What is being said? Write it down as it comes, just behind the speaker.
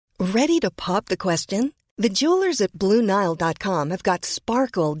Ready to pop the question? The jewelers at BlueNile.com have got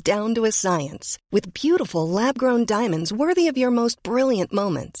sparkle down to a science with beautiful lab-grown diamonds worthy of your most brilliant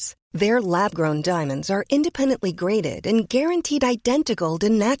moments. Their lab-grown diamonds are independently graded and guaranteed identical to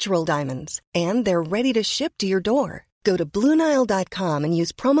natural diamonds, and they're ready to ship to your door. Go to BlueNile.com and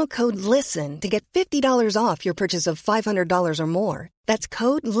use promo code LISTEN to get $50 off your purchase of $500 or more. That's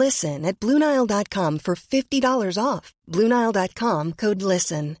code LISTEN at BlueNile.com for $50 off. BlueNile.com, code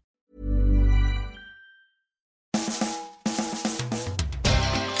LISTEN.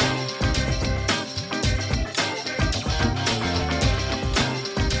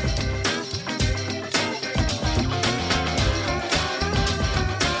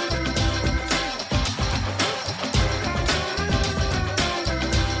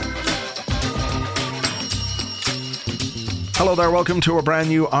 Hello there, welcome to a brand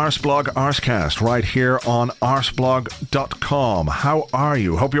new Arseblog Arsecast right here on arseblog.com. How are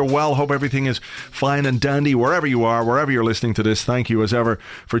you? Hope you're well, hope everything is fine and dandy wherever you are, wherever you're listening to this. Thank you as ever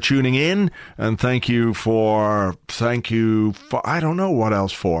for tuning in, and thank you for, I don't know what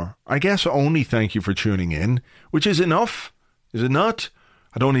else for. I guess only thank you for tuning in, which is enough, is it not?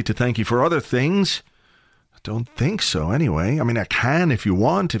 I don't need to thank you for other things. Don't think so, anyway. I mean, I can if you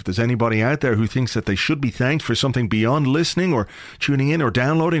want. If there's anybody out there who thinks that they should be thanked for something beyond listening or tuning in or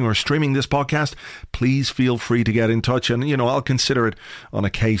downloading or streaming this podcast, please feel free to get in touch. And, I'll consider it on a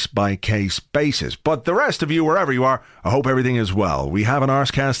case-by-case basis. But the rest of you, wherever you are, I hope everything is well. We have an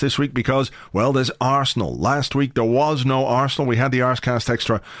Arsecast this week because, well, there's Arsenal. Last week there was no Arsenal. We had the Arsecast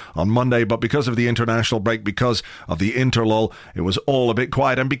Extra on Monday, but because of the international break, because of the interlull, it was all a bit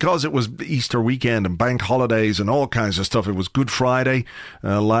quiet. And because it was Easter weekend and bank holiday and all kinds of stuff. It was Good Friday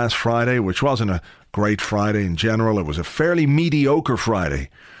last Friday, which wasn't a great Friday in general. It was a fairly mediocre Friday.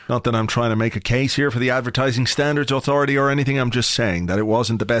 Not that I'm trying to make a case here for the Advertising Standards Authority or anything. I'm just saying that it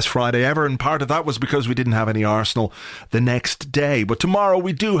wasn't the best Friday ever, and part of that was because we didn't have any Arsenal the next day. But tomorrow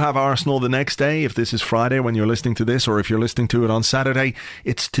we do have Arsenal the next day. If this is Friday when you're listening to this, or if you're listening to it on Saturday,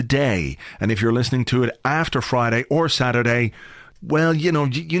 it's today. And if you're listening to it after Friday or Saturday, well, you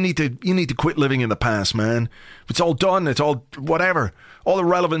need to quit living in the past, man. It's all done. It's all whatever. All the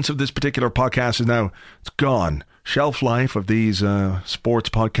relevance of this particular podcast is now, it's gone. Shelf life of these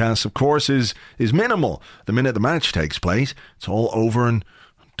sports podcasts, of course, is minimal. The minute the match takes place, it's all over and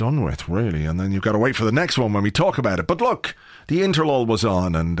done with, really. And then you've got to wait for the next one when we talk about it. But look, the interlull was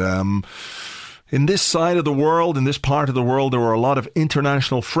on, and in this side of the world, in this part of the world, there were a lot of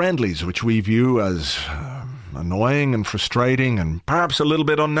international friendlies, which we view as annoying and frustrating and perhaps a little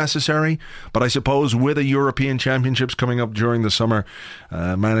bit unnecessary. But I suppose with the European Championships coming up during the summer,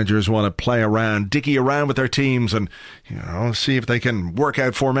 managers want to play around, dicky around with their teams and, see if they can work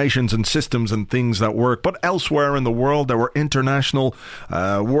out formations and systems and things that work. But elsewhere in the world, there were international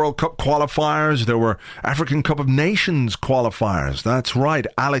World Cup qualifiers. There were African Cup of Nations qualifiers. That's right.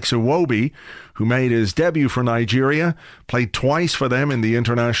 Alex Iwobi, who made his debut for Nigeria, played twice for them in the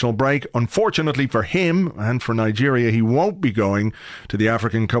international break. Unfortunately for him and for Nigeria, he won't be going to the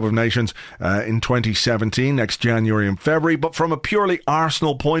African Cup of Nations in 2017, next January and February. But from a purely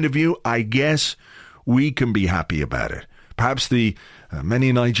Arsenal point of view, I guess we can be happy about it. Perhaps the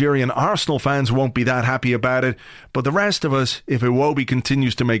many Nigerian Arsenal fans won't be that happy about it, but the rest of us, if Iwobi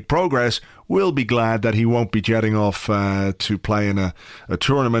continues to make progress, will be glad that he won't be jetting off to play in a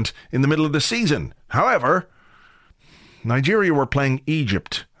tournament in the middle of the season. However, Nigeria were playing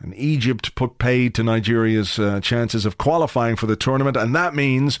Egypt, and Egypt put paid to Nigeria's chances of qualifying for the tournament, and that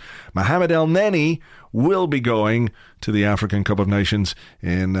means Mohamed El Neni will be going to the African Cup of Nations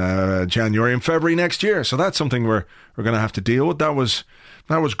in January and February next year. So that's something we're going to have to deal with. That was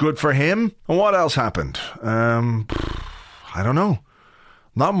good for him. And what else happened? I don't know.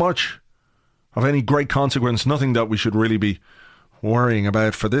 Not much of any great consequence. Nothing that we should really be worrying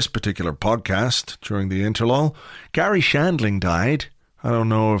about for this particular podcast during the interlull. Gary Shandling died. I don't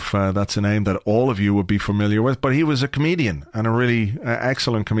know if that's a name that all of you would be familiar with, but he was a comedian and a really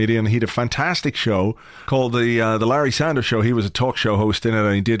excellent comedian. He had a fantastic show called the Larry Sanders Show. He was a talk show host in it,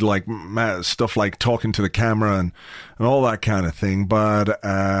 and he did like stuff like talking to the camera and all that kind of thing. But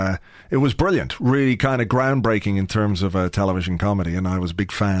it was brilliant, really kind of groundbreaking in terms of television comedy, and I was a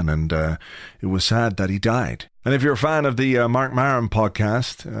big fan, and it was sad that he died. And if you're a fan of the Mark Maron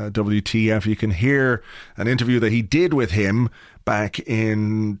podcast, WTF, you can hear an interview that he did with him back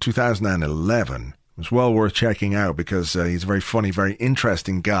in 2011. It was well worth checking out because he's a very funny, very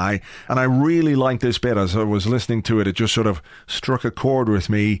interesting guy. And I really liked this bit. As I was listening to it, it just sort of struck a chord with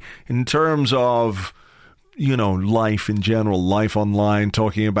me in terms of, you know, life in general, life online,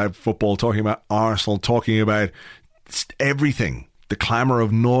 talking about football, talking about Arsenal, talking about everything the clamour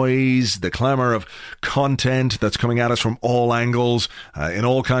of noise, the clamour of content that's coming at us from all angles, in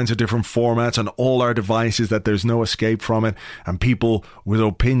all kinds of different formats on all our devices, that there's no escape from it. And people with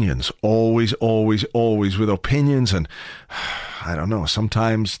opinions, always with opinions. And I don't know,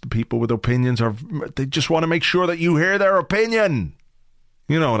 sometimes the people with opinions they just want to make sure that you hear their opinion.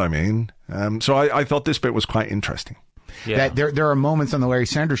 You know what I mean? So I thought this bit was quite interesting. Yeah. That there are moments on the Larry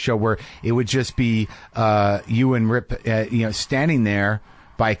Sanders Show where it would just be you and Rip, standing there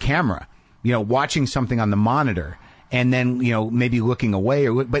by a camera, watching something on the monitor, and then maybe looking away.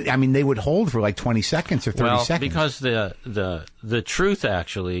 But I mean, they would hold for like 20 seconds or 30 seconds. Because the truth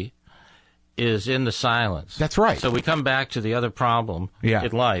actually is in the silence. That's right. So we come back to the other problem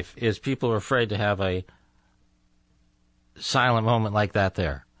in life is people are afraid to have a silent moment like that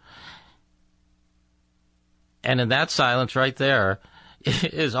there. And in that silence right there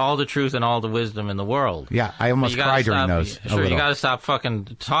is all the truth and all the wisdom in the world. Yeah, I almost cried during those. Sure, you got to stop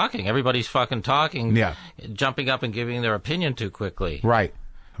fucking talking. Everybody's fucking talking, jumping up and giving their opinion too quickly. Right.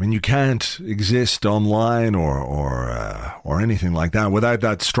 I mean, you can't exist online or anything like that without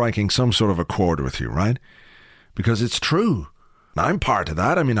that striking some sort of a chord with you, right? Because it's true. I'm part of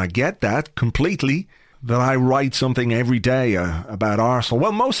that. I mean, I get that completely, that I write something every day about Arsenal.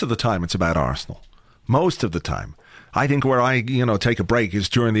 Well, most of the time it's about Arsenal. Most of the time. I think where I, take a break is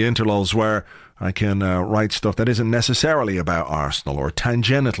during the intervals where I can write stuff that isn't necessarily about Arsenal or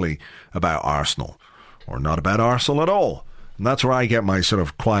tangentially about Arsenal or not about Arsenal at all. And that's where I get my sort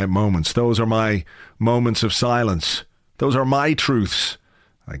of quiet moments. Those are my moments of silence. Those are my truths,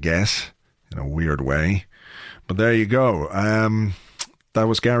 I guess, in a weird way. But there you go. That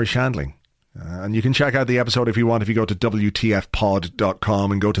was Garry Shandling. And you can check out the episode if you want, if you go to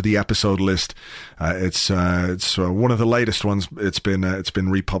WTFpod.com and go to the episode list. It's one of the latest ones. It's been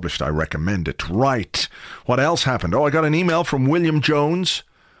republished. I recommend it. Right. What else happened? I got an email from William Jones.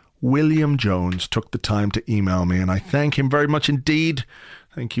 William Jones took the time to email me, and I thank him very much indeed.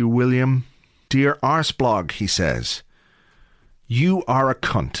 Thank you, William. Dear Arsblog, he says, you are a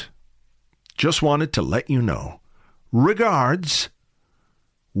cunt. Just wanted to let you know. Regards,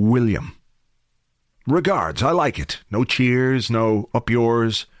 William. Regards, I like it. No cheers, no up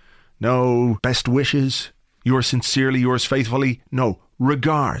yours, no best wishes. Yours sincerely, yours faithfully. No,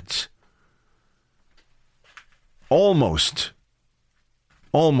 regards. Almost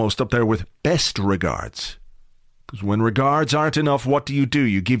up there with best regards. Because when regards aren't enough, what do?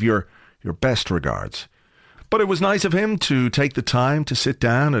 You give your best regards. But it was nice of him to take the time to sit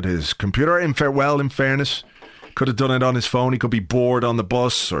down at his computer. In fairness, could have done it on his phone. He could be bored on the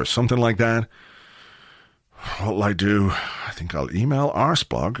bus or something like that. What'll I do? I think I'll email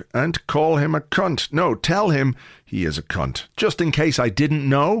Arsblog and call him a cunt. No, tell him he is a cunt. Just in case I didn't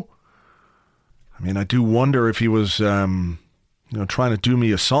know. I mean, I do wonder if he was, trying to do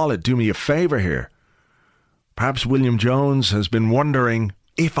me a solid, do me a favour here. Perhaps William Jones has been wondering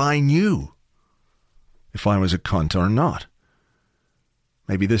if I knew if I was a cunt or not.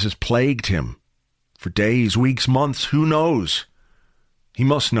 Maybe this has plagued him for days, weeks, months. Who knows? He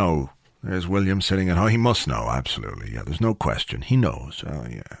must know. There's William sitting at home. He must know, absolutely. Yeah, there's no question. He knows. Oh,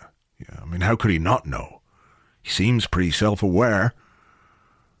 yeah. I mean, how could he not know? He seems pretty self-aware.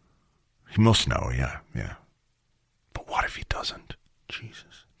 He must know, yeah. But what if he doesn't?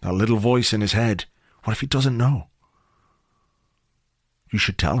 Jesus. That little voice in his head. What if he doesn't know? You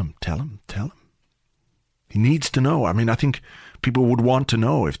should tell him. He needs to know. I mean, I think people would want to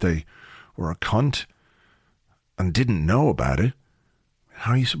know if they were a cunt and didn't know about it.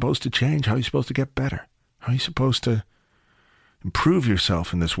 How are you supposed to change? How are you supposed to get better? How are you supposed to improve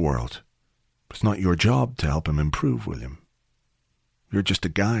yourself in this world? It's not your job to help him improve, William. You're just a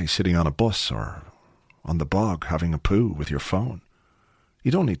guy sitting on a bus or on the bog having a poo with your phone.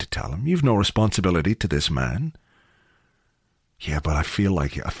 You don't need to tell him. You've no responsibility to this man. Yeah, but I feel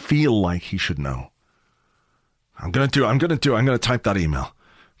like he should know. I'm going to type that email.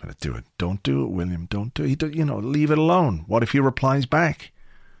 I'm going to do it. Don't do it, William. Don't do it. Leave it alone. What if he replies back?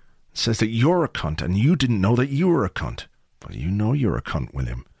 It says that you're a cunt and you didn't know that you were a cunt. But you know you're a cunt,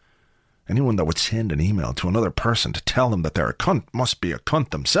 William. Anyone that would send an email to another person to tell them that they're a cunt must be a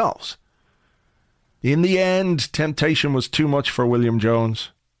cunt themselves. In the end, temptation was too much for William Jones.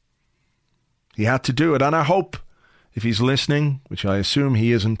 He had to do it, and I hope, if he's listening, which I assume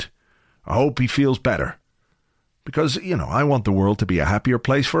he isn't, I hope he feels better. Because, I want the world to be a happier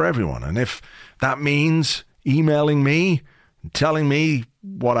place for everyone. And if that means emailing me and telling me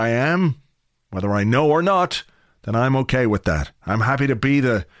what I am, whether I know or not, then I'm okay with that. I'm happy to be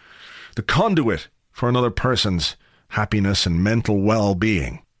the conduit for another person's happiness and mental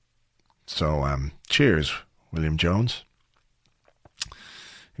well-being. So, cheers, William Jones.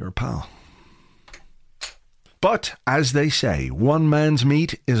 your pal. But, as they say, one man's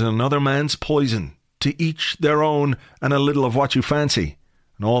meat is another man's poison. To each their own, and a little of what you fancy,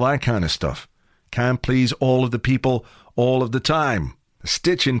 and all that kind of stuff. Can't please all of the people all of the time. A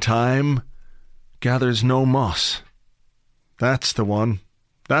stitch in time gathers no moss. That's the one.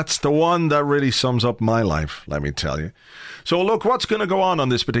 That's the one that really sums up my life, let me tell you. So look, what's going to go on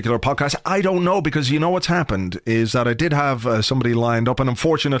this particular podcast? I don't know, because you know what's happened is that I did have somebody lined up, and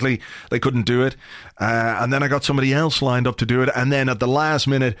unfortunately they couldn't do it. And then I got somebody else lined up to do it, and then at the last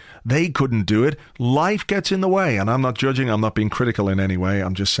minute they couldn't do it. Life gets in the way, and I'm not judging, I'm not being critical in any way.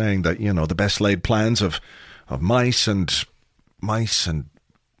 I'm just saying that, you know, the best laid plans of mice and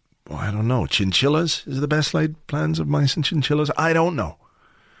well, I don't know, chinchillas? Is it the best laid plans of mice and chinchillas? I don't know.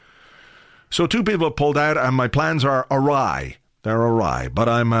 So 2 people have pulled out, and my plans are awry. They're awry, but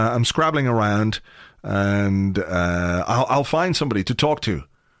I'm scrabbling around, and I'll find somebody to talk to.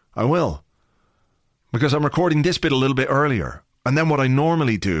 I will, because I'm recording this bit a little bit earlier. And then what I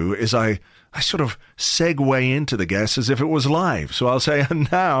normally do is I sort of segue into the guest as if it was live. So I'll say,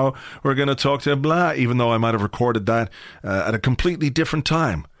 and now we're going to talk to blah, even though I might have recorded that at a completely different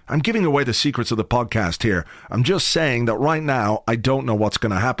time. I'm giving away the secrets of the podcast here. I'm just saying that right now, I don't know what's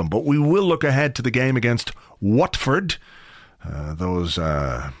going to happen. But we will look ahead to the game against Watford. Those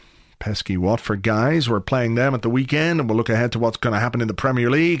pesky Watford guys, we're playing them at the weekend. And we'll look ahead to what's going to happen in the Premier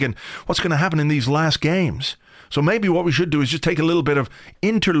League and what's going to happen in these last games. So maybe what we should do is just take a little bit of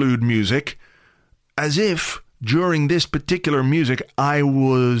interlude music, as if during this particular music I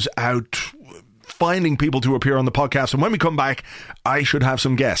was out finding people to appear on the podcast, and when we come back I should have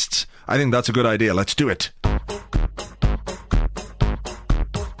some guests. I think that's a good idea. Let's do it.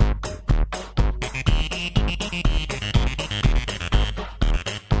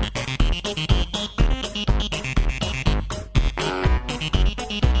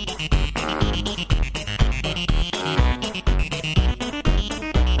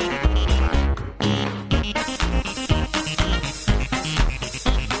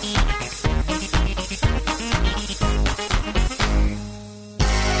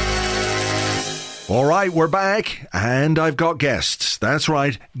 All right, we're back, and I've got guests. That's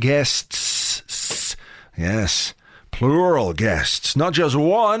right, guests. Yes, plural guests, not just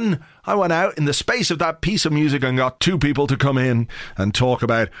one. I went out in the space of that piece of music and got 2 people to come in and talk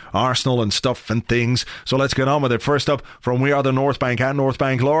about Arsenal and stuff and things. So let's get on with it. First up, from We Are the North Bank at North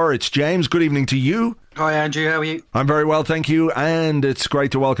Bank Law, it's James. Good evening to you. Hi, Andrew. How are you? I'm very well, thank you. And it's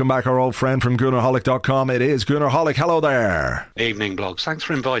great to welcome back our old friend from Goonerholic.com. It is Goonerholic. Hello there. Evening, blogs. Thanks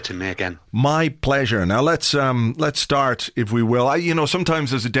for inviting me again. My pleasure. Now let's start, if we will.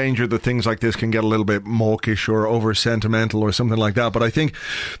 Sometimes there's a danger that things like this can get a little bit mawkish or over sentimental or something like that. But I think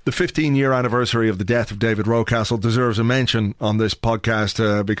the 15-year anniversary of the death of David Rocastle deserves a mention on this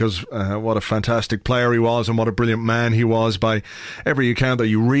podcast because what a fantastic player he was and what a brilliant man he was by every account that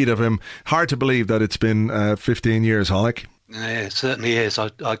you read of him. Hard to believe that it's been 15 years, Holic. Yeah, it certainly is.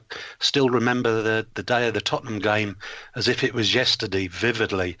 I still remember the day of the Tottenham game as if it was yesterday,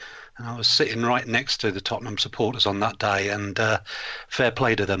 vividly. And I was sitting right next to the Tottenham supporters on that day, and fair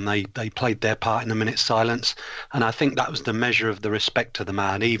play to them. They played their part in a minute's silence, and I think that was the measure of the respect of the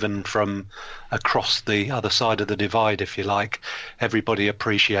man, even from across the other side of the divide, if you like. Everybody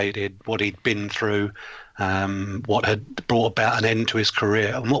appreciated what he'd been through, what had brought about an end to his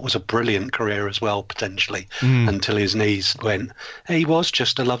career, and what was a brilliant career as well, potentially, until his knees went. He was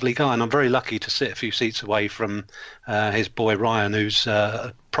just a lovely guy, and I'm very lucky to sit a few seats away from his boy Ryan, who's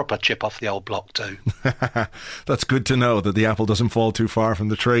a proper chip off the old block too. That's good to know that the apple doesn't fall too far from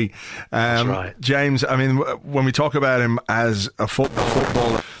the tree. That's right. James, I mean, when we talk about him as a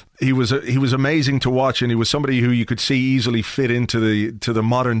footballer, he was amazing to watch, and he was somebody who you could see easily fit into the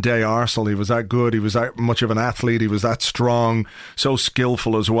modern day Arsenal. He was that good. He was that much of an athlete. He was that strong, so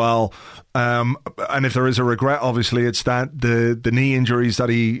skillful as well. And if there is a regret, obviously, it's that the knee injuries that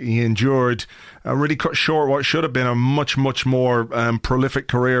he endured really cut short what should have been a much more prolific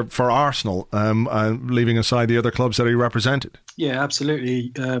career for Arsenal, leaving aside the other clubs that he represented. Yeah, absolutely.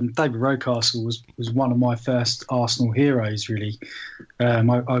 David Rocastle was one of my first Arsenal heroes, really.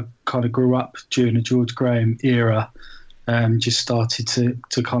 I kind of grew up during the George Graham era, just started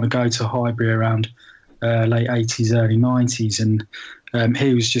to kind of go to Highbury around late 80s, early 90s, and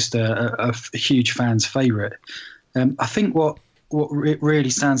he was just a huge fan's favourite. I think what really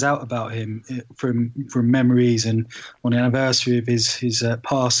stands out about him from memories and on the anniversary of his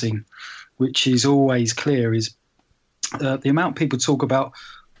passing, which is always clear, is the amount people talk about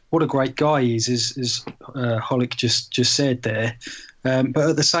what a great guy he is, as Holick just said there. But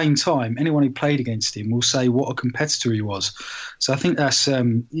at the same time, anyone who played against him will say what a competitor he was. So I think that's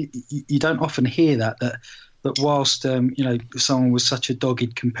you don't often hear that whilst someone was such a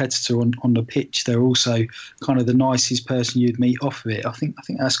dogged competitor on the pitch, they're also kind of the nicest person you'd meet off of it. I think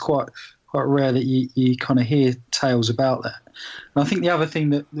that's quite rare that you kind of hear tales about that. And I think the other thing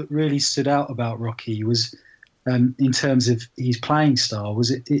that really stood out about Rocky was, in terms of his playing style,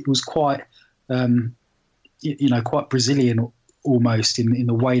 was it was quite quite Brazilian almost in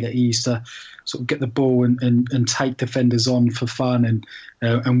the way that he used to sort of get the ball and take defenders on for fun,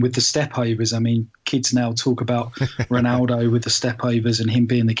 and with the step overs. I mean, kids now talk about Ronaldo with the step overs and him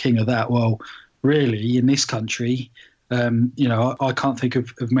being the king of that. Well, really, in this country, I can't think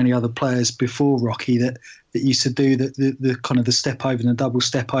of many other players before Rocky that used to do the kind of the step over and the double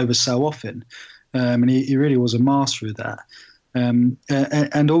step over so often, and he really was a master of that.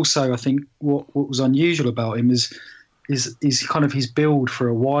 And also, I think what was unusual about him is kind of his build for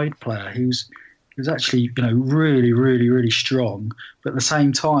a wide player. He was actually really, really, really strong, but at the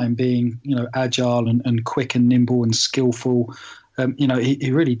same time being agile and quick and nimble and skillful.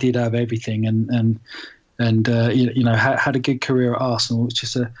 He really did have everything, and had a good career at Arsenal. It's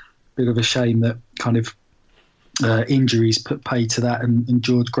just a bit of a shame that kind of injuries put paid to that, and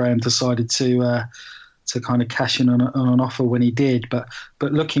George Graham decided to kind of cash in on an offer when he did. But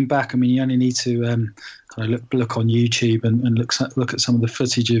looking back, I mean, you only need to kind of look on YouTube and look at some of the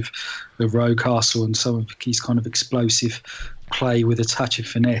footage of Rocastle and some of his kind of explosive play with a touch of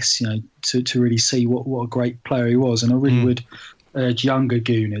finesse, to really see what a great player he was. And I really would urge younger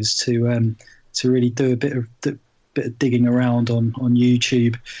Gooners to really do a bit of digging around on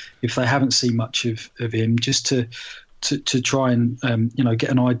YouTube if they haven't seen much of him, just to try and get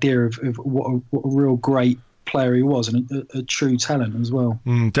an idea of what a real great player he was, and a true talent as well.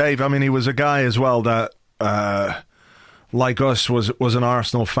 Dave, I mean, he was a guy as well that, like us, was an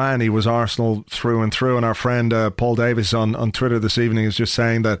Arsenal fan. He was Arsenal through and through. And our friend Paul Davis on Twitter this evening is just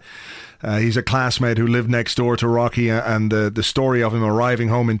saying that he's a classmate who lived next door to Rocky, and the story of him arriving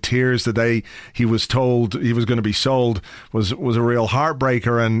home in tears the day he was told he was going to be sold was a real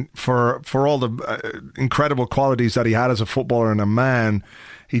heartbreaker. And for all the incredible qualities that he had as a footballer and a man,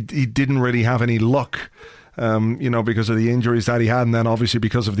 he didn't really have any luck. Because of the injuries that he had, and then obviously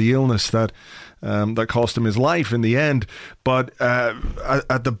because of the illness that cost him his life in the end. But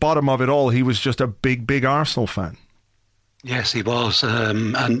at the bottom of it all, he was just a big Arsenal fan. Yes, he was,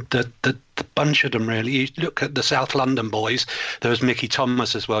 and the bunch of them really. You look at the South London boys. There was Mickey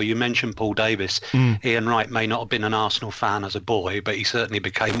Thomas as well. You mentioned Paul Davis. Ian Wright may not have been an Arsenal fan as a boy, but he certainly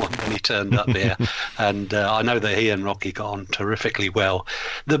became one when he turned up here. And I know that he and Rocky got on terrifically well.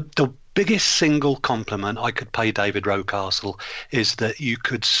 The biggest single compliment I could pay David Rocastle is that you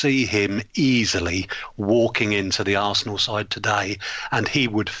could see him easily walking into the Arsenal side today, and he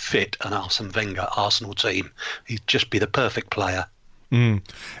would fit an Arsene Wenger Arsenal team. He'd just be the perfect player.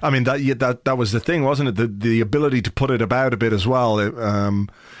 I mean, that was the thing, wasn't it? The ability to put it about a bit as well.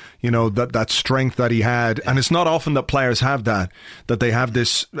 That strength that he had, and it's not often that players have that they have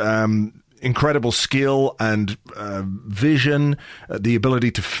this incredible skill and vision, the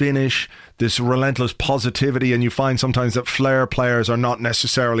ability to finish, this relentless positivity. And you find sometimes that flair players are not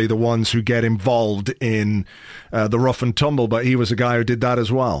necessarily the ones who get involved in the rough and tumble, but he was a guy who did that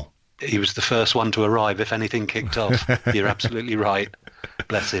as well. He was the first one to arrive if anything kicked off. You're absolutely right.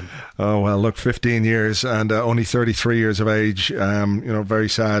 Bless him. Oh, well, look, 15 years and only 33 years of age, very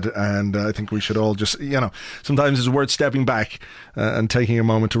sad. And I think we should all just, sometimes it's worth stepping back and taking a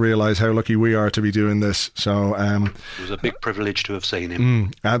moment to realise how lucky we are to be doing this. So it was a big privilege to have seen him.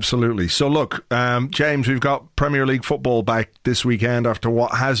 Absolutely. So look, James, we've got Premier League football back this weekend after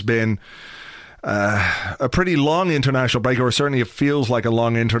what has been a pretty long international break, or certainly it feels like a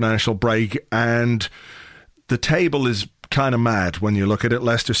long international break, and the table is kind of mad when you look at it.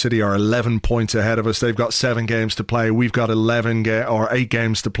 Leicester City are 11 points ahead of us. They've got 7 games to play. We've got 8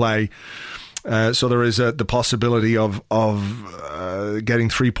 games to play. So there is the possibility of getting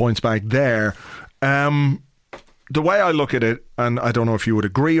 3 points back there. The way I look at it, and I don't know if you would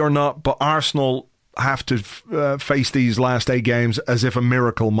agree or not, but Arsenal have to face these last 8 games as if a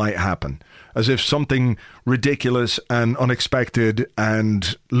miracle might happen, as if something ridiculous and unexpected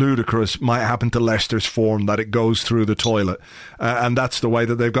and ludicrous might happen to Leicester's form, that it goes through the toilet. And that's the way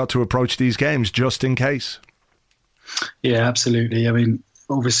that they've got to approach these games, just in case. Yeah, absolutely. I mean,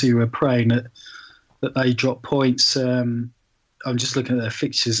 obviously we're praying that they drop points. I'm just looking at their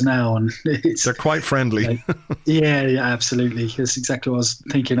fixtures now, and they're quite friendly. Yeah, absolutely. That's exactly what I was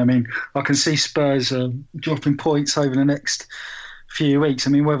thinking. I mean, I can see Spurs dropping points over the next few weeks. I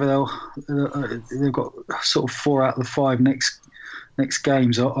mean, whether they've got sort of 4 out of the 5 next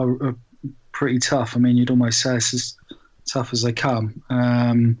games are pretty tough. I mean, you'd almost say it's as tough as they come.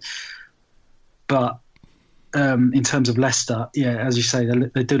 But in terms of Leicester, yeah, as you say,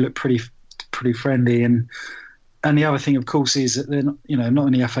 they do look pretty friendly. And the other thing, of course, is that they're not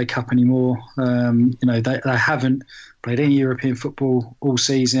in the FA Cup anymore. They haven't played any European football all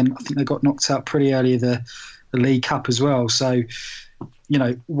season. I think they got knocked out pretty early of the League Cup as well. So,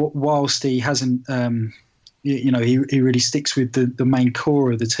 whilst he hasn't, he really sticks with the main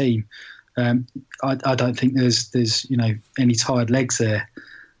core of the team. I don't think there's any tired legs there.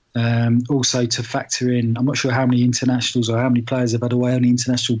 Also to factor in, I'm not sure how many internationals or how many players have had away on the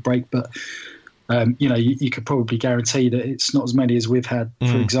international break, but you could probably guarantee that it's not as many as we've had,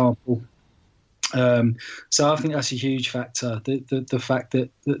 for example. So I think that's a huge factor. The fact that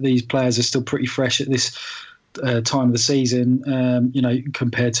these players are still pretty fresh at this time of the season,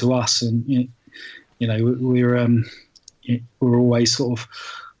 compared to us, and we're always sort of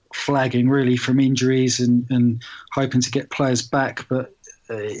flagging really from injuries and hoping to get players back, but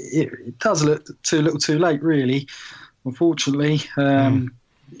it does look too little too late, really, unfortunately.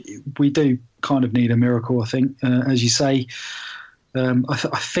 We do kind of need a miracle, I think, as you say. I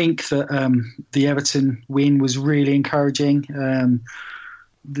think that the Everton win was really encouraging.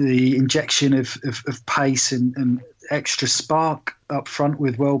 The injection of pace and extra spark up front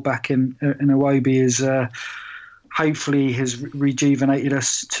with Welbeck and Iwobi is hopefully has rejuvenated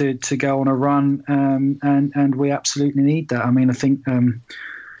us to go on a run, and we absolutely need that. I mean, I think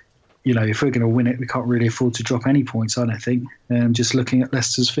if we're going to win it, we can't really afford to drop any points, I don't think, just looking at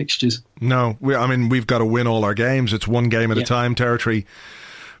Leicester's fixtures. No, we've got to win all our games. It's one game at a time territory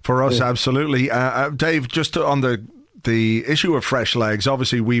for us, absolutely. Dave, just on the issue of fresh legs,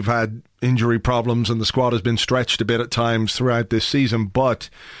 obviously we've had injury problems and the squad has been stretched a bit at times throughout this season, but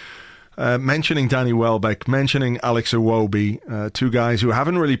mentioning Danny Welbeck, mentioning Alex Iwobi, 2 guys who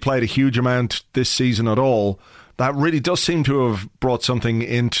haven't really played a huge amount this season at all, that really does seem to have brought something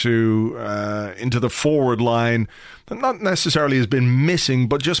into the forward line that not necessarily has been missing,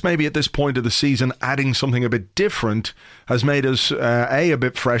 but just maybe at this point of the season adding something a bit different has made us A,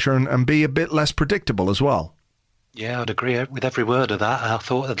 bit fresher, and B, a bit less predictable as well. Yeah, I'd agree with every word of that. I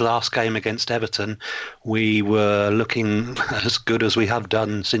thought at the last game against Everton, we were looking as good as we have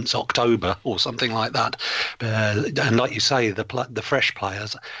done since October or something like that. And like you say, the fresh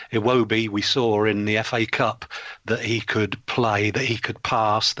players, Iwobi, we saw in the FA Cup that he could play, that he could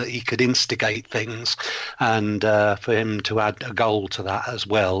pass, that he could instigate things. And for him to add a goal to that as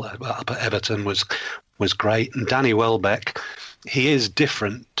well up at Everton was great. And Danny Welbeck, he is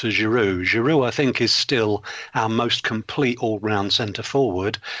different to Giroud. Giroud, I think, is still our most complete all-round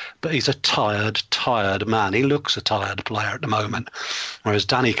centre-forward, but he's a tired man. He looks a tired player at the moment, whereas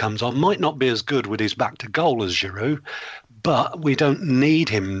Danny comes on, might not be as good with his back to goal as Giroud, but we don't need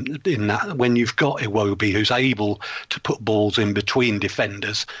him in that when you've got Iwobi, who's able to put balls in between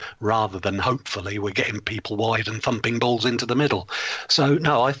defenders rather than hopefully we're getting people wide and thumping balls into the middle. So,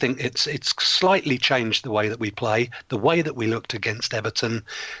 no, I think it's slightly changed the way that we play. The way that we looked against Everton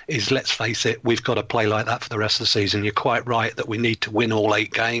is, let's face it, we've got to play like that for the rest of the season. You're quite right that we need to win all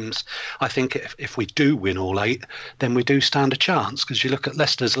 8 games. I think if we do win all 8, then we do stand a chance, because you look at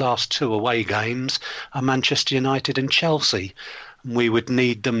Leicester's last 2 away games are Manchester United and Chelsea. We would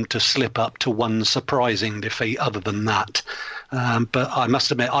need them to slip up to one surprising defeat other than that. But I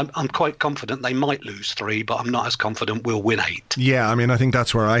must admit, I'm quite confident they might lose 3, but I'm not as confident we'll win 8. Yeah, I think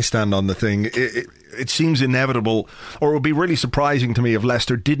that's where I stand on the thing. It seems inevitable, or it would be really surprising to me if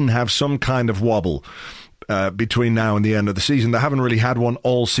Leicester didn't have some kind of wobble between now and the end of the season. They haven't really had one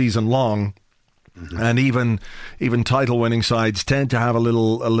all season long. And even title-winning sides tend to have a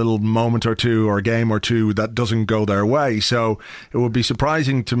little moment or two or a game or two that doesn't go their way. So it would be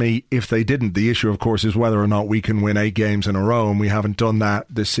surprising to me if they didn't. The issue, of course, is whether or not we can win 8 games in a row, and we haven't done that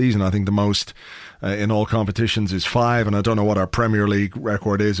this season. I think the most in all competitions is 5, and I don't know what our Premier League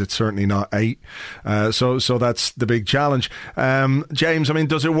record is. It's certainly not 8. So that's the big challenge. James,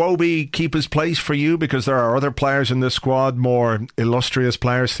 does Iwobi keep his place for you? Because there are other players in this squad, more illustrious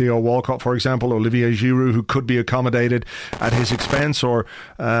players, Theo Walcott, for example, Olivier Giroud, who could be accommodated at his expense, or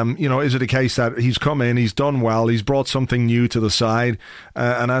is it a case that he's come in, he's done well, he's brought something new to the side,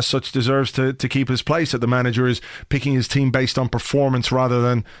 and as such deserves to keep his place, that the manager is picking his team based on performance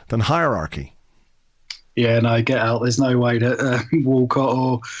rather than hierarchy? Yeah, no, get out. There's no way that Walcott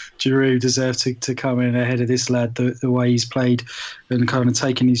or Giroud deserve to come in ahead of this lad the way he's played and kind of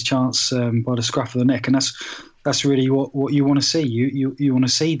taking his chance by the scruff of the neck. And that's really what you want to see. You want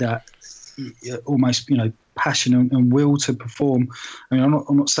to see that almost, passion and will to perform. I mean,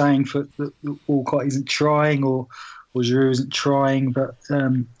 I'm not saying that Walcott isn't trying or Giroud isn't trying, but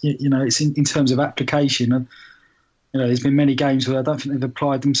it's in terms of application. There's been many games where I don't think they've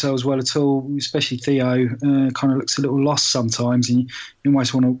applied themselves well at all. Especially Theo kind of looks a little lost sometimes, and you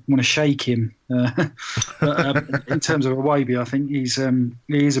almost want to shake him. But in terms of Iwobi, I think he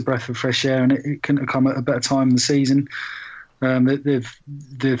is a breath of fresh air, and it couldn't have come at a better time in the season.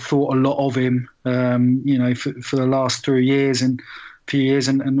 They've thought a lot of him, for the last 3 years and few years,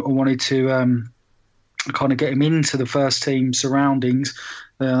 and wanted to kind of get him into the first team surroundings.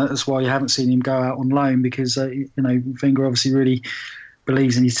 That's why you haven't seen him go out on loan, because Wenger obviously really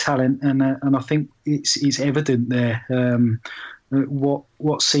believes in his talent, and I think it's evident there.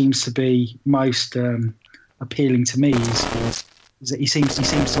 What seems to be most appealing to me is that he seems to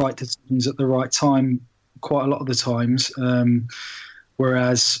make decisions at the right time quite a lot of the times,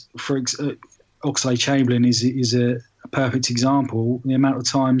 whereas for Oxlade-Chamberlain is a perfect example. The amount of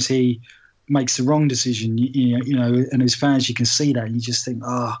times he makes the wrong decision, and as fans you can see that, and you just think,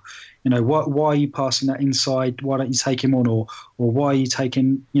 why are you passing that inside? Why don't you take him on, or why are you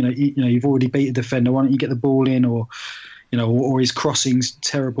taking, you've already beat a defender, why don't you get the ball in, or his crossing's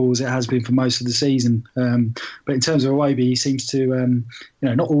terrible as it has been for most of the season. But in terms of Iwobi, he seems to,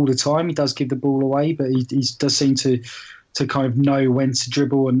 not all the time, he does give the ball away, but he does seem to kind of know when to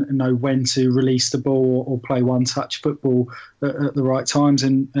dribble and know when to release the ball or play one-touch football at the right times,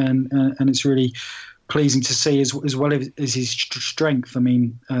 and it's really pleasing to see as well as his strength. I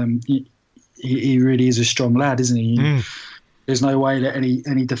mean, he really is a strong lad, isn't he? There's no way that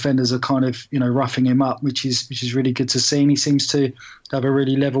any defenders are kind of roughing him up, which is really good to see, and he seems to have a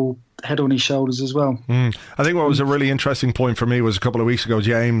really level head on his shoulders as well. I think what was a really interesting point for me was a couple of weeks ago,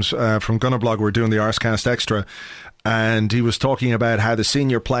 James from Gunnerblog were doing the Arscast Extra, and he was talking about how the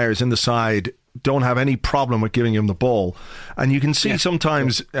senior players in the side don't have any problem with giving him the ball, and you can see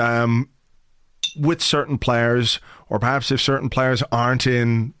sometimes with certain players, or perhaps if certain players aren't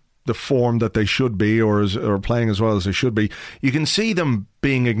in the form that they should be, or playing as well as they should be, you can see them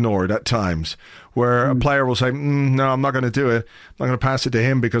being ignored at times, where a player will say, no, I'm not going to do it, I'm not going to pass it to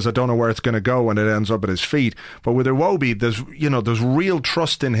him because I don't know where it's going to go when it ends up at his feet. But with Iwobi, there's real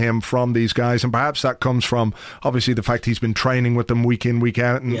trust in him from these guys, and perhaps that comes from obviously the fact he's been training with them week in, week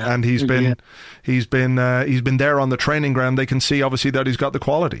out, and he's been there on the training ground. They can see obviously that he's got the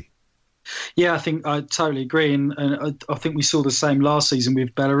quality. Yeah, I think I totally agree, and I think we saw the same last season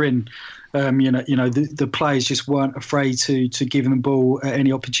with Bellerin. The players just weren't afraid to give him the ball at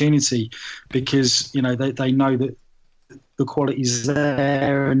any opportunity, because they know that the quality is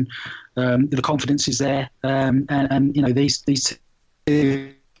there, and the confidence is there, and these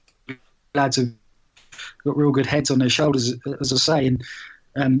two lads have got real good heads on their shoulders, as I say,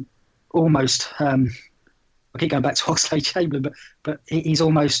 and almost. I keep going back to Oxlade-Chamberlain, but he's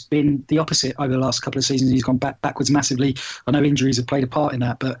almost been the opposite over the last couple of seasons. He's gone backwards massively. I know injuries have played a part in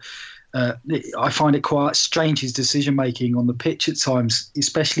that, but I find it quite strange, his decision-making on the pitch at times,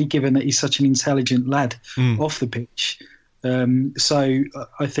 especially given that he's such an intelligent lad off the pitch. So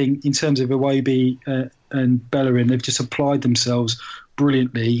I think in terms of Iwobi and Bellerin, they've just applied themselves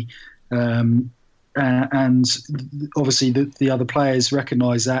brilliantly. And obviously the other players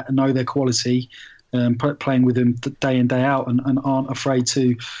recognise that and know their quality, playing with them day in, day out, and aren't afraid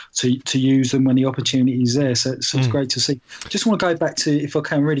to use them when the opportunity is there. So it's great to see. Just want to go back to, if I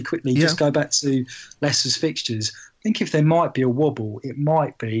can really quickly, just go back to Leicester's fixtures. I think if there might be a wobble, it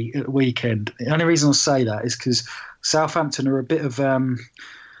might be at the weekend. The only reason I'll say that is because Southampton are a bit of...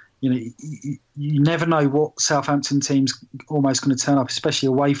 you never know what Southampton team's almost going to turn up, especially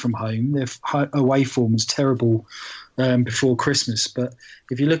away from home. Their away form was terrible before Christmas. But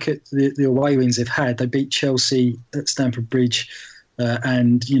if you look at the away wins they've had, they beat Chelsea at Stamford Bridge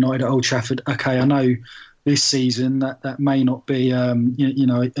and United at Old Trafford. Okay, I know this season that may not be a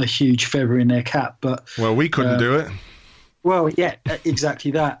huge feather in their cap, but we couldn't do it. Well, yeah, exactly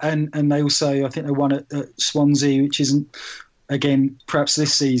that. And they also, I think they won at Swansea, which isn't. Again, perhaps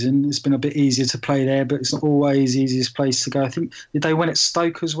this season it's been a bit easier to play there, but it's not always the easiest place to go. I think, did they win at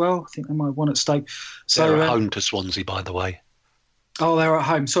Stoke as well? I think they might have won at Stoke. So they're at home to Swansea, by the way. Oh, they're at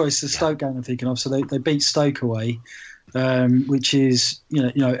home. Sorry, it's the Stoke game I'm thinking of. So they beat Stoke away, which is,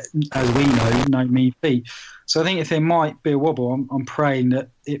 as we know, no mean feat. So I think if there might be a wobble, I'm praying that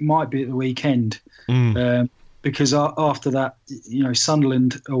it might be at the weekend. Because after that,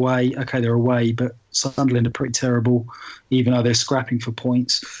 Sunderland away, okay, they're away, but Sunderland are pretty terrible, even though they're scrapping for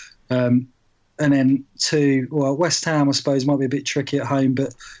points. And then West Ham, I suppose, might be a bit tricky at home,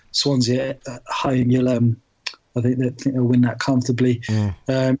 but Swansea at home, I think they'll win that comfortably.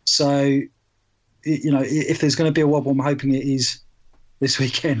 So if there's going to be a wobble, I'm hoping it is this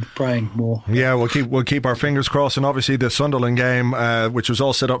weekend, praying more. Yeah, we'll keep our fingers crossed, and obviously the Sunderland game, which was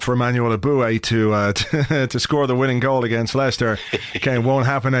all set up for Emmanuel Eboué to score the winning goal against Leicester, okay, won't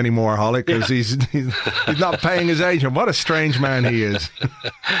happen anymore, Hollick, because he's not paying his agent. What a strange man he is.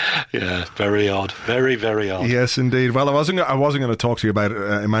 Yeah, very odd, very, very odd. Yes, indeed. Well, I wasn't going to talk to you about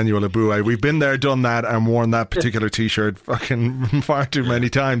Emmanuel Eboué. We've been there, done that, and worn that particular T-shirt fucking far too many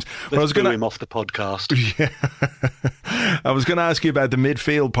times. But I was going to him off the podcast. Yeah, I was going to ask you about the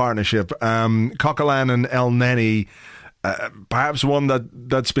midfield partnership, Coquelin and Elneny, perhaps one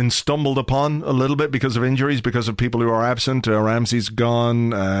that's been stumbled upon a little bit because of injuries, because of people who are absent. Ramsey's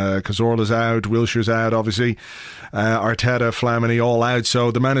gone, Cazorla's out, Wilshere's out, obviously, Arteta, Flamini all out,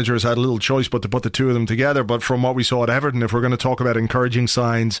 so the manager has had a little choice but to put the two of them together. But from what we saw at Everton, if we're going to talk about encouraging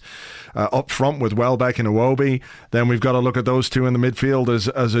signs up front with Welbeck and Iwobi, then we've got to look at those two in the midfield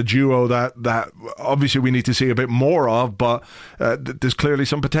as a duo that obviously we need to see a bit more of, but there's clearly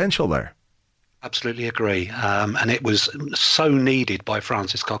some potential there. Absolutely agree. And it was so needed by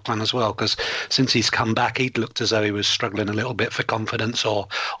Francis Coquelin as well, because since he's come back, he'd looked as though he was struggling a little bit for confidence or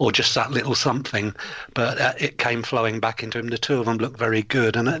just that little something. But it came flowing back into him. The two of them look very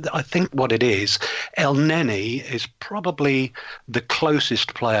good. And I think what it is, Elneny is probably the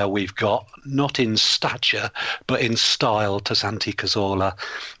closest player we've got, not in stature, but in style to Santi Cazorla,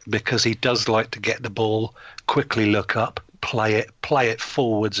 because he does like to get the ball, quickly look up, play it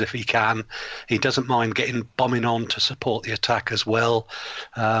forwards if he can. He doesn't mind bombing on to support the attack as well,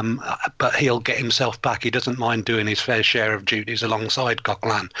 but he'll get himself back. He doesn't mind doing his fair share of duties alongside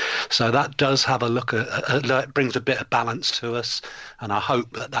Coquelin. So that does have a look at it brings a bit of balance to us, and I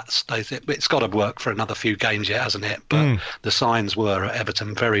hope that stays. It's got to work for another few games yet, hasn't it? But the signs were at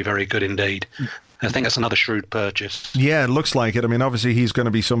Everton very, very good indeed. I think that's another shrewd purchase. Yeah, it looks like it. I mean, obviously he's going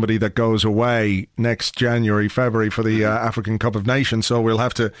to be somebody that goes away next January, February for the African Cup of Nations, so we'll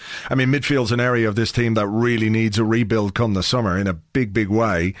have to... I mean, midfield's an area of this team that really needs a rebuild come the summer in a big, big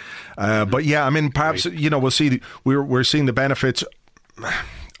way. But yeah, I mean, perhaps, we'll see... We're seeing the benefits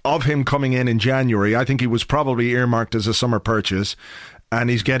of him coming in January. I think he was probably earmarked as a summer purchase, and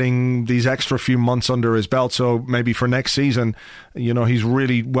he's getting these extra few months under his belt, so maybe for next season, he's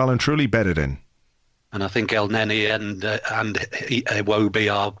really well and truly bedded in. And I think Elneny and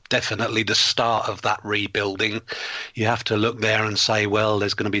Iwobi are definitely the start of that rebuilding. You have to look there and say, well,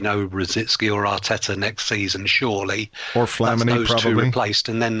 there's going to be no Rosicky or Arteta next season, surely. Or Flamini, those probably. Two replaced.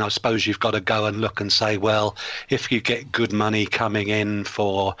 And then I suppose you've got to go and look and say, well, if you get good money coming in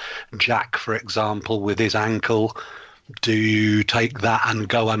for Jack, for example, with his ankle, do you take that and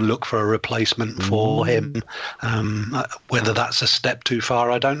go and look for a replacement for him? Whether that's a step too far,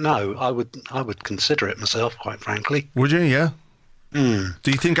 I don't know. I would consider it myself, quite frankly. Would you? Yeah. Do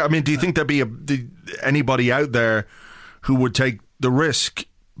you think? I mean, do you think there'd be anybody out there who would take the risk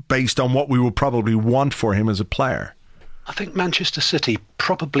based on what we would probably want for him as a player? I think Manchester City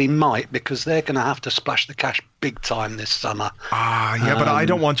probably might, because they're going to have to splash the cash big time this summer. Yeah, but I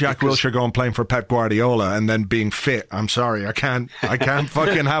don't want Jack Wilshere going playing for Pep Guardiola and then being fit. I'm sorry, I can't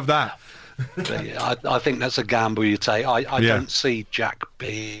fucking have that. I think that's a gamble you take. I don't see Jack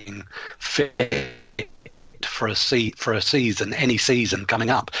being fit for a season, any season coming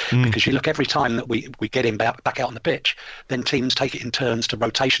up, because you look, every time that we get him back out on the pitch, then teams take it in turns to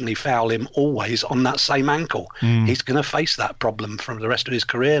rotationally foul him, always on that same ankle. He's going to face that problem for the rest of his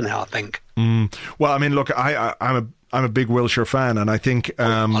career now, I think. Well, I mean, look, I'm a big Wilshere fan, and I think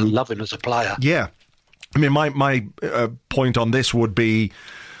I love him as a player. Yeah, I mean, my point on this would be,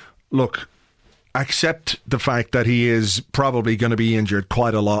 look, accept the fact that he is probably going to be injured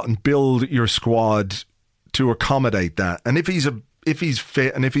quite a lot, and build your squad to accommodate that. And if he's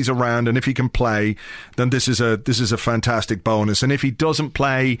fit and if he's around and if he can play, then this is a fantastic bonus. And if he doesn't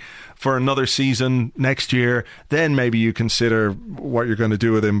play for another season next year, then maybe you consider what you're going to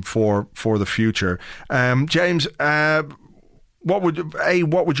do with him for the future. James, what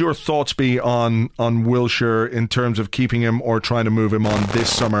would your thoughts be on Wilshere in terms of keeping him or trying to move him on this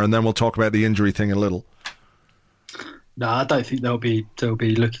summer? And then we'll talk about the injury thing a little. No, I don't think they'll be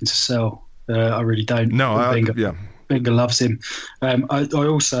looking to sell. I really don't. No, Wenger loves him. I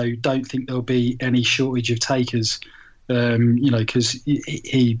also don't think there'll be any shortage of takers. Because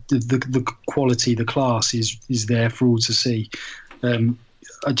the quality, the class is there for all to see.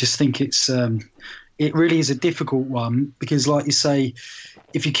 I just think it really is a difficult one, because, like you say,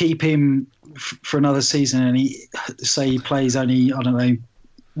 if you keep him for another season and he plays only, I don't know,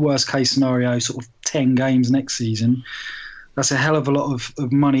 worst case scenario, sort of 10 games next season, that's a hell of a lot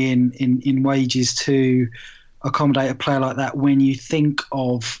of money in wages to accommodate a player like that when you think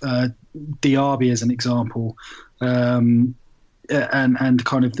of Diaby as an example, and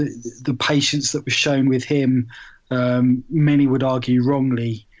kind of the patience that was shown with him. Many would argue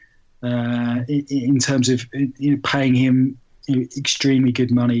wrongly in terms of paying him extremely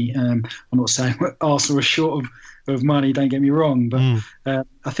good money. I'm not saying Arsenal are short of money, don't get me wrong, but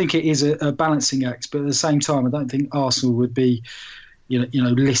I think it is a balancing act. But at the same time, I don't think Arsenal would be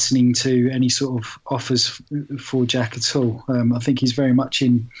listening to any sort of offers for Jack at all. I think he's very much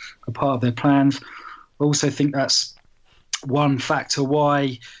in a part of their plans. I also think that's one factor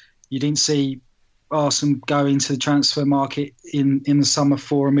why you didn't see Arsenal go into the transfer market in the summer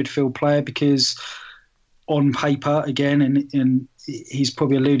for a midfield player, because on paper, again, and he's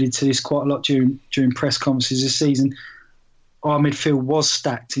probably alluded to this quite a lot during press conferences this season, our midfield was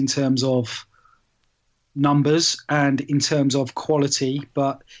stacked in terms of numbers and in terms of quality.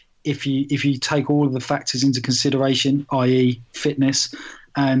 But if you take all of the factors into consideration, i.e. fitness,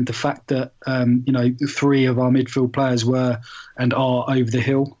 and the fact that 3 of our midfield players were and are over the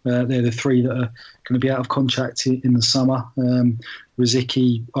hill, they're the 3 that are going to be out of contract in the summer,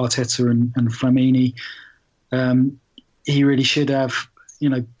 Rosicky, Arteta and Flamini. He really should have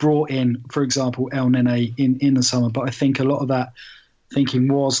brought in, for example, El Nene in the summer. But I think a lot of that thinking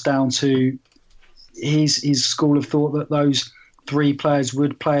was down to his school of thought that those 3 players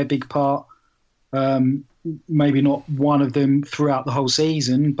would play a big part. Maybe not one of them throughout the whole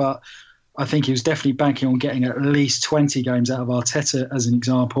season, but I think he was definitely banking on getting at least 20 games out of Arteta, as an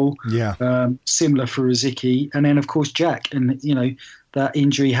example. Yeah. Similar for Rosicky. And then, of course, Jack. And, that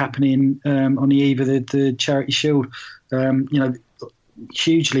injury happening on the eve of the Charity Shield,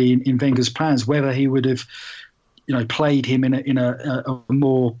 hugely in Wenger's plans. Whether he would have, played him in a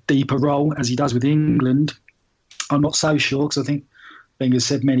more deeper role, as he does with England, I'm not so sure, because I think Wenger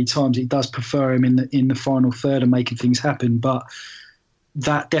said many times he does prefer him in the final third and making things happen. But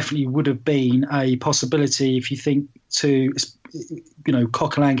that definitely would have been a possibility if you think to,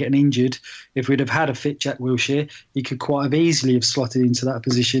 Coquelin getting injured. If we'd have had a fit Jack Wilshere, he could quite have easily have slotted into that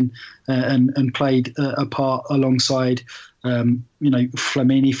position and played a part alongside,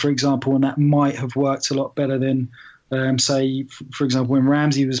 Flamini, for example, and that might have worked a lot better than, say, for example, when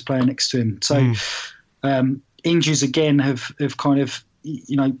Ramsey was playing next to him. So injuries again have kind of,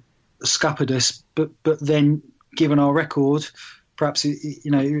 scuppered us, but then given our record, perhaps it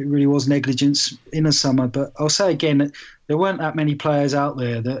really was negligence in the summer. But I'll say again that there weren't that many players out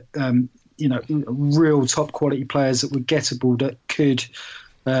there that real top quality players that were gettable that could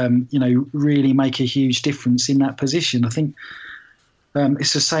really make a huge difference in that position. I think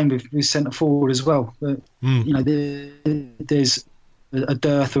it's the same with centre forward as well. There's a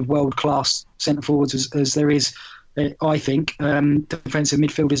dearth of world class centre forwards as there is. I think defensive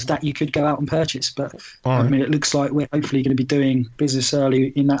midfielders that you could go out and purchase, but I mean, it looks like we're hopefully going to be doing business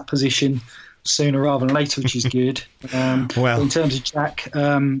early in that position sooner rather than later, which is good. In terms of Jack,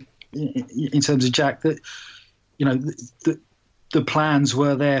 that the plans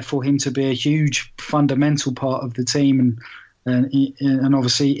were there for him to be a huge fundamental part of the team, and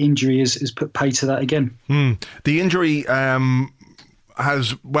obviously injury has put pay to that again. The injury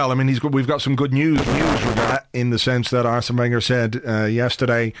we've got some good news with that, in the sense that Arsene Wenger said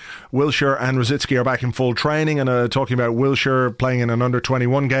yesterday Wilshere and Rosicky are back in full training, and talking about Wilshere playing in an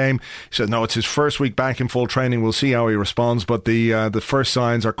under-21 game, he said no, it's his first week back in full training, we'll see how he responds, but the first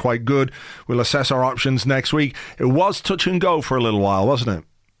signs are quite good. We'll assess our options next week. It was touch and go for a little while, wasn't it?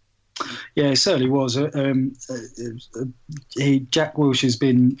 Yeah, it certainly was. Jack Wilshere's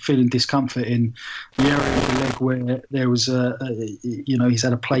been feeling discomfort in the area of the leg where there was he's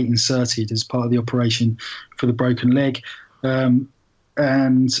had a plate inserted as part of the operation for the broken leg, and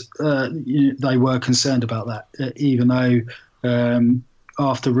they were concerned about that, even though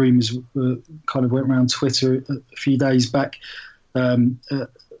after rumours kind of went around Twitter a few days back.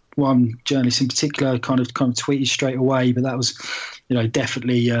 One journalist in particular kind of tweeted straight away, but that was,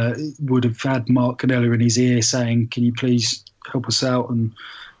 definitely would have had Mark Cannella in his ear saying, "Can you please help us out and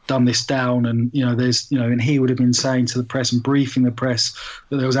dumb this down?" And and he would have been saying to the press and briefing the press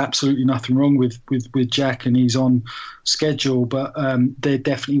that there was absolutely nothing wrong with Jack and he's on schedule. But there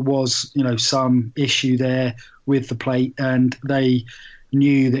definitely was, some issue there with the plate, and they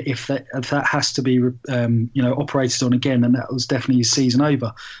knew that if that has to be operated on again, then that was definitely his season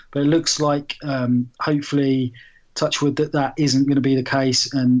over. But it looks like hopefully, touch wood, that isn't going to be the case,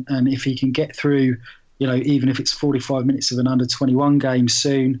 and if he can get through, even if it's 45 minutes of an under-21 game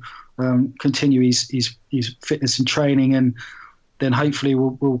soon, continue his fitness and training, and then hopefully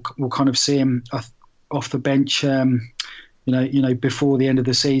we'll kind of see him off the bench before the end of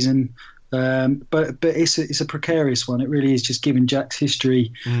the season, But it's a precarious one. It really is, just given Jack's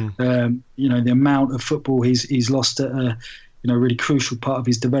history. The amount of football he's lost at a really crucial part of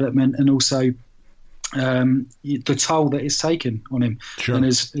his development, and also the toll that it's taken on him. Sure. And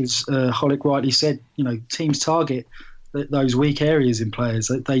as Holick rightly said, teams target those weak areas in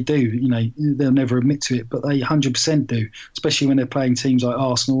players. They do. They'll never admit to it, but they 100% do, especially when they're playing teams like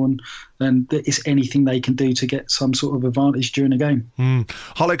Arsenal, and it's anything they can do to get some sort of advantage during a game.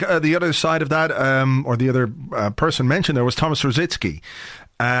 Holick, the other side of that, or the other person mentioned there was Thomas Rosicky.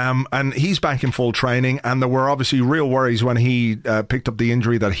 And he's back in full training, and there were obviously real worries when he picked up the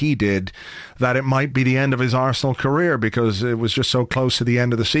injury that he did, that it might be the end of his Arsenal career, because it was just so close to the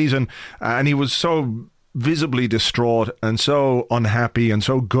end of the season, and he was so visibly distraught and so unhappy and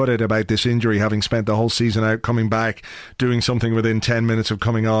so gutted about this injury, having spent the whole season out, coming back, doing something within 10 minutes of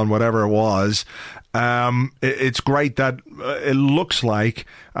coming on, whatever it was. It's great that it looks like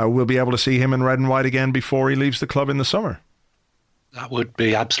we'll be able to see him in red and white again before he leaves the club in the summer. That would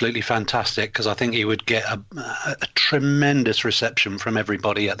be absolutely fantastic, because I think he would get a tremendous reception from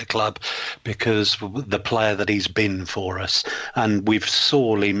everybody at the club, because the player that he's been for us. And we've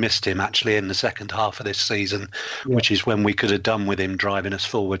sorely missed him actually in the second half of this season, which is when we could have done with him driving us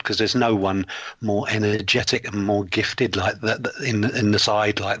forward, because there's no one more energetic and more gifted like that in the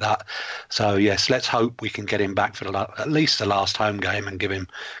side like that. So yes, let's hope we can get him back for at least the last home game and give him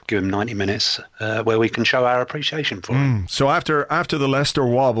 90 minutes where we can show our appreciation for him. So after the Leicester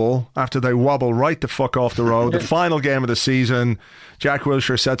wobble, after they wobble right the fuck off the road, the final game of the season, Jack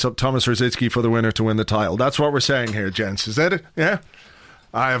Wilshere sets up Thomas Rosicky for the winner to win the title. That's what we're saying here, gents. Is that it? Yeah?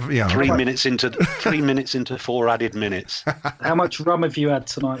 I have 3 minutes into 4 added minutes. How much rum have you had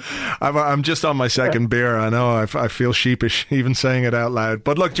tonight? I'm just on my second beer. I know I feel sheepish even saying it out loud.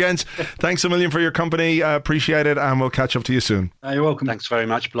 But look, gents, thanks a million for your company. Appreciate it, and we'll catch up to you soon. You're welcome. Thanks very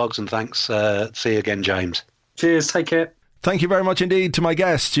much, Blogs, and thanks. See you again, James. Cheers. Take care. Thank you very much indeed to my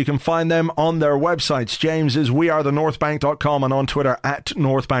guests. You can find them on their websites. James is wearethenorthbank.com, and on Twitter at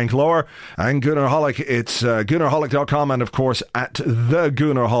NorthbankLower. And Gunnar Holick, it's GunnarHolick.com, and of course at the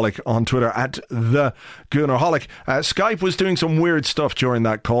Gunnar Holick on Twitter at the Gunnar Holick. Skype was doing some weird stuff during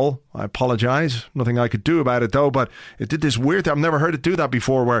that call. I apologise. Nothing I could do about it though, but it did this weird thing. I've never heard it do that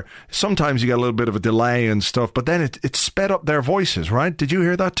before, where sometimes you get a little bit of a delay and stuff, but then it sped up their voices, right? Did you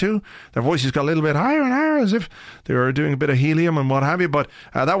hear that too? Their voices got a little bit higher and higher, as if they were doing a bit of helium and what have you, but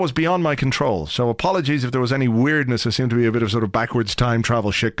that was beyond my control. So apologies if there was any weirdness. There seemed to be a bit of sort of backwards time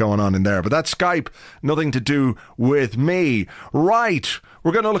travel shit going on in there, but that's Skype. Nothing to do with me. Right.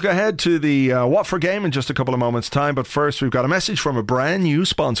 We're going to look ahead to the Watford game in just a couple of moments' time, but first we've got a message from a brand new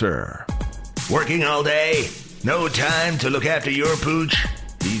sponsor. Working all day? No time to look after your pooch?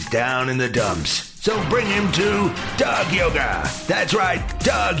 He's down in the dumps. So bring him to Dog Yoga. That's right,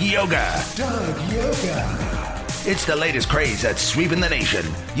 Dog Yoga. Dog Yoga. It's the latest craze that's sweeping the nation.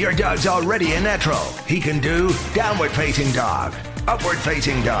 Your dog's already a natural. He can do downward-facing dog,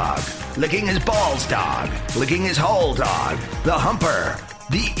 upward-facing dog, licking his balls dog, licking his hole dog, the humper,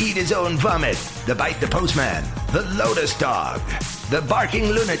 the eat his own vomit, the bite the postman, the lotus dog, the barking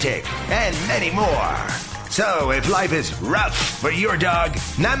lunatic, and many more. So if life is rough for your dog,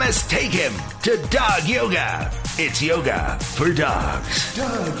 now must take him to Dog Yoga. It's yoga for dogs.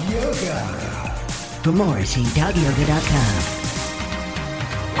 Dog Yoga. For more, see dogyoga.com.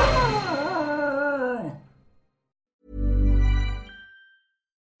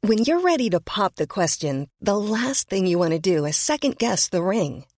 When you're ready to pop the question, the last thing you want to do is second-guess the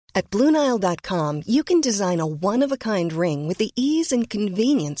ring. At BlueNile.com, you can design a one-of-a-kind ring with the ease and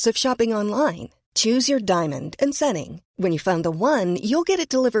convenience of shopping online. Choose your diamond and setting. When you find the one, you'll get it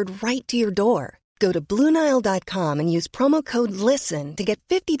delivered right to your door. Go to BlueNile.com and use promo code LISTEN to get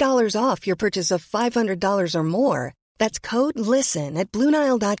 $50 off your purchase of $500 or more. That's code LISTEN at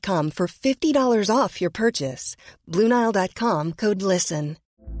BlueNile.com for $50 off your purchase. BlueNile.com, code LISTEN.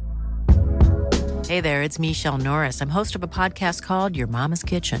 Hey there, it's Michelle Norris. I'm host of a podcast called Your Mama's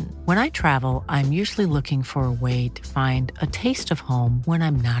Kitchen. When I travel, I'm usually looking for a way to find a taste of home when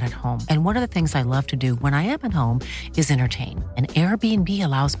I'm not at home. And one of the things I love to do when I am at home is entertain. And Airbnb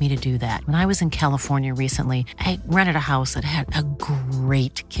allows me to do that. When I was in California recently, I rented a house that had a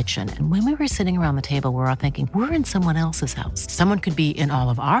great kitchen. And when we were sitting around the table, we're all thinking, we're in someone else's house. Someone could be in all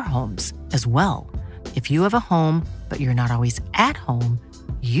of our homes as well. If you have a home, but you're not always at home,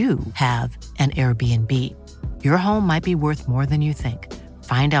 you have an Airbnb. Your home might be worth more than you think.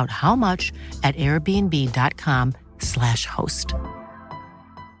 Find out how much at airbnb.com/host.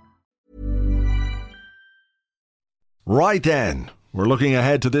 Right then, we're looking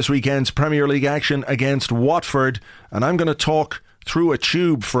ahead to this weekend's Premier League action against Watford, and I'm going to talk through a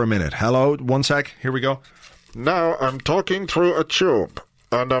tube for a minute. Hello, one sec. Here we go. Now I'm talking through a tube,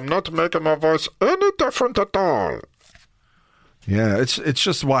 and I'm not making my voice any different at all. Yeah, it's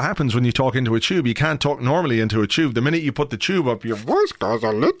just what happens when you talk into a tube. You can't talk normally into a tube. The minute you put the tube up, your voice goes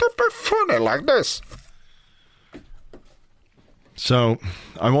a little bit funny like this. So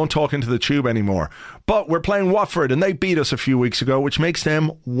I won't talk into the tube anymore. But we're playing Watford, and they beat us a few weeks ago, which makes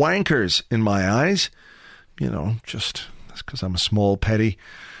them wankers in my eyes. You know, just that's because I'm a small, petty,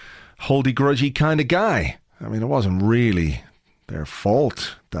 holdy-grudgy kind of guy. I mean, it wasn't really their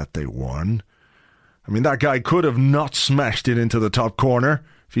fault that they won. I mean, that guy could have not smashed it into the top corner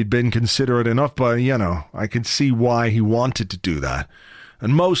if he'd been considerate enough, but, you know, I could see why he wanted to do that.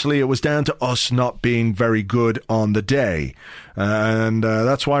 And mostly it was down to us not being very good on the day. And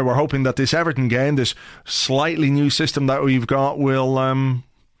that's why we're hoping that this Everton game, this slightly new system that we've got, will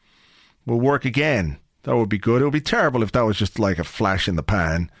work again. That would be good. It would be terrible if that was just like a flash in the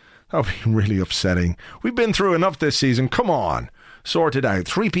pan. That would be really upsetting. We've been through enough this season. Come on. Sort it out.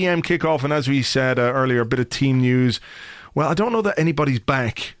 3 p.m. kickoff, and as we said earlier, a bit of team news. Well, I don't know that anybody's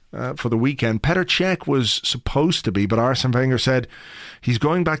back for the weekend. Petr Cech was supposed to be, but Arsene Wenger said he's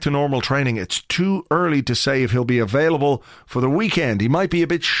going back to normal training. It's too early to say if he'll be available for the weekend. He might be a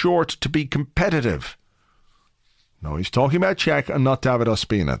bit short to be competitive. No, he's talking about Cech and not David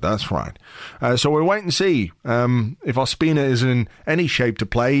Ospina. That's right. So we'll wait and see if Ospina is in any shape to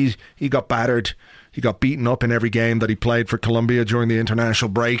play. He got battered. He got beaten up in every game that he played for Colombia during the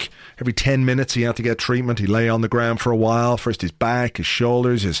international break. Every 10 minutes he had to get treatment. He lay on the ground for a while. First his back, his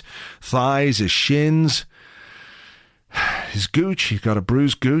shoulders, his thighs, his shins, his gooch. He's got a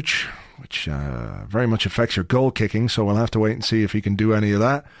bruised gooch, which very much affects your goal kicking. So we'll have to wait and see if he can do any of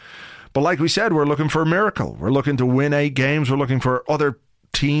that. But like we said, we're looking for a miracle. We're looking to win 8 games. We're looking for other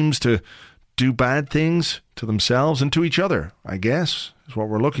teams to do bad things to themselves and to each other, I guess, is what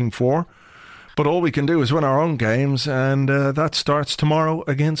we're looking for. But all we can do is win our own games, and that starts tomorrow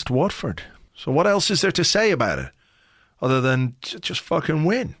against Watford. So what else is there to say about it other than just fucking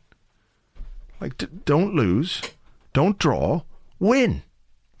win? Like, don't lose, don't draw, win.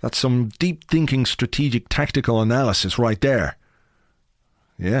 That's some deep thinking, strategic, tactical analysis right there.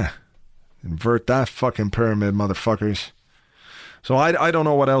 Yeah. Invert that fucking pyramid, motherfuckers. So I don't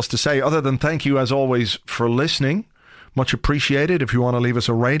know what else to say other than thank you as always for listening. Much appreciated. If you want to leave us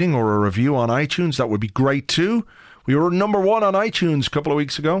a rating or a review on iTunes, that would be great too. We were number 1 on iTunes a couple of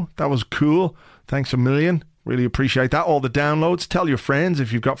weeks ago. That was cool. Thanks a million. Really appreciate that. All the downloads. Tell your friends,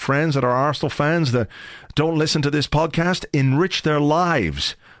 if you've got friends that are Arsenal fans that don't listen to this podcast, enrich their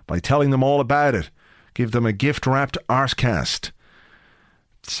lives by telling them all about it. Give them a gift-wrapped Arsecast.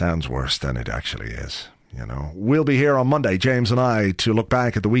 It sounds worse than it actually is. You know, we'll be here on Monday, James and I, to look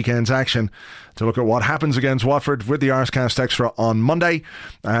back at the weekend's action, to look at what happens against Watford with the Arsecast Extra on Monday.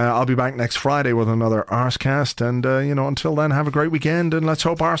 I'll be back next Friday with another Arsecast, and, until then, have a great weekend, and let's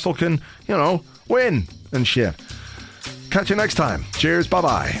hope Arsenal can, win and shit. Catch you next time. Cheers,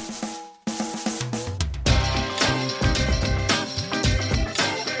 bye-bye.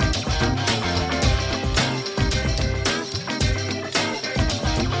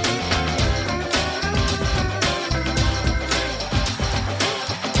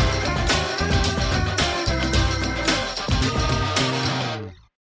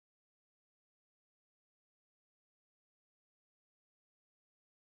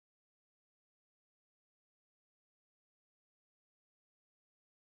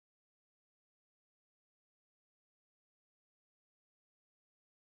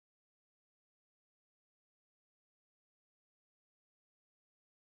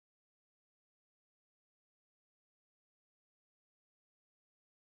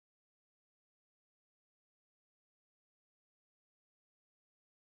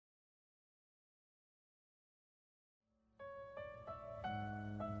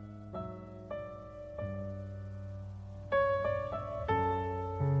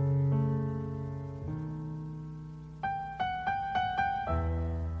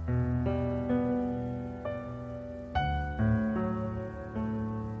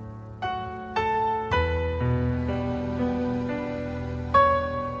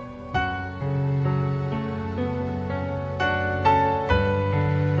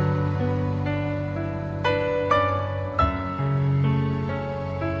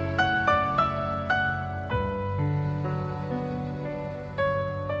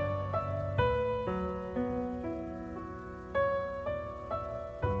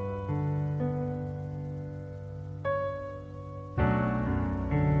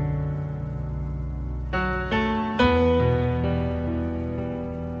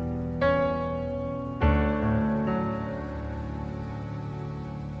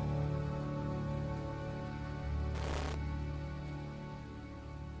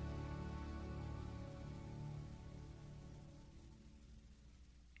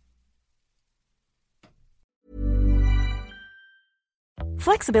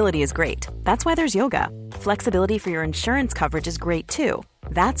 Flexibility is great. That's why there's yoga. Flexibility for your insurance coverage is great too.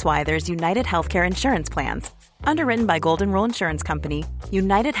 That's why there's United Healthcare Insurance Plans. Underwritten by Golden Rule Insurance Company,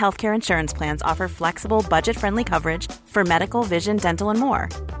 United Healthcare Insurance Plans offer flexible, budget-friendly coverage for medical, vision, dental, and more.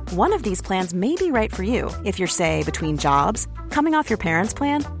 One of these plans may be right for you if you're, say, between jobs, coming off your parents'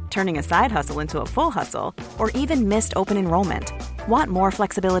 plan, turning a side hustle into a full hustle, or even missed open enrollment. Want more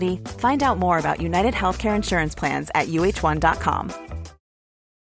flexibility? Find out more about United Healthcare Insurance Plans at uh1.com.